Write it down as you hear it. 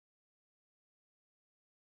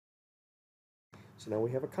So now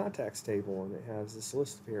we have a contacts table, and it has this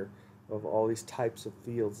list here of all these types of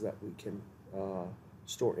fields that we can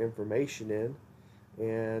store information in.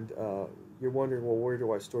 And you're wondering, well, where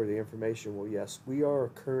do I store the information? Well, yes, we are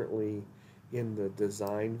currently in the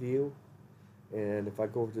design view. And if I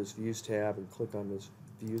go over to this views tab and click on this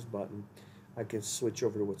views button, I can switch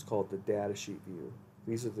over to what's called the datasheet view.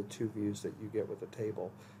 These are the two views that you get with a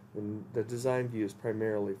table. And the design view is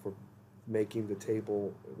primarily for making the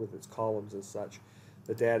table with its columns and such.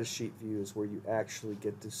 The datasheet view is where you actually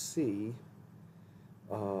get to see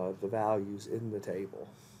the values in the table.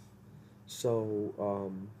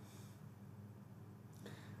 So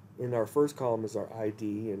in our first column is our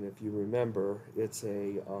ID, and if you remember, it is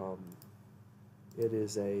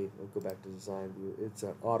a, we'll go back to design view, it's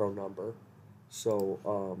an auto number. So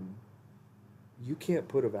you can't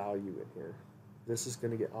put a value in here. This is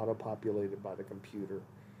going to get auto-populated by the computer.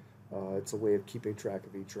 It's a way of keeping track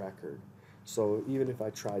of each record. So even if I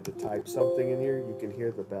tried to type something in here, you can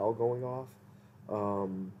hear the bell going off.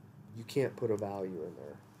 You can't put a value in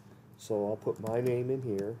there. So I'll put my name in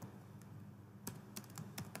here.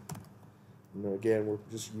 And again, we're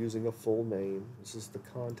just using a full name. This is the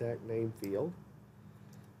contact name field.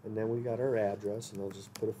 And then we got our address, and I'll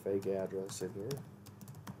just put a fake address in here.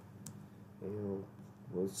 And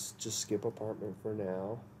let's just skip apartment for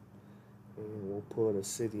now. And we'll put a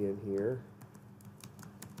city in here.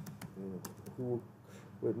 And who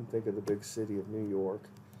wouldn't think of the big city of New York?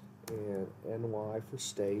 And NY for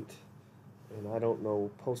state. And I don't know,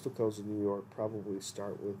 postal codes in New York probably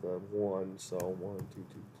start with a 1, so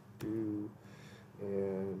 12222.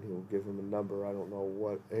 And he'll give him a number. I don't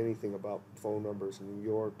know anything about phone numbers in New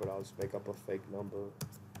York, but I'll just make up a fake number.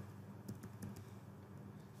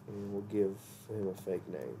 And we'll give him a fake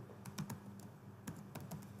name.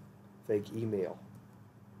 Fake email.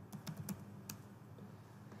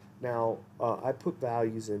 Now, I put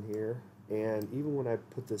values in here, and even when I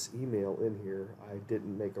put this email in here, I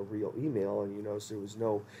didn't make a real email, and you notice there was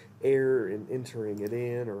no error in entering it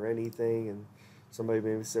in or anything, and somebody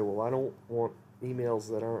maybe say, well, I don't want emails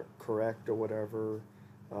that aren't correct or whatever.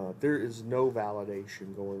 There is no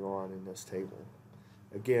validation going on in this table.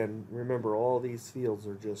 Again, remember, all these fields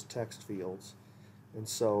are just text fields, and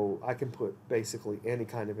so I can put basically any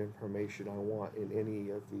kind of information I want in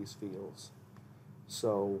any of these fields.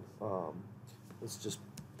 So let's just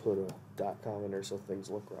put a .com in there so things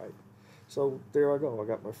look right. So there I go. I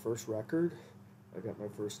got my first record. I got my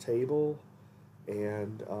first table,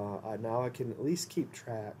 and now I can at least keep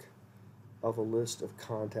track of a list of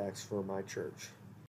contacts for my church.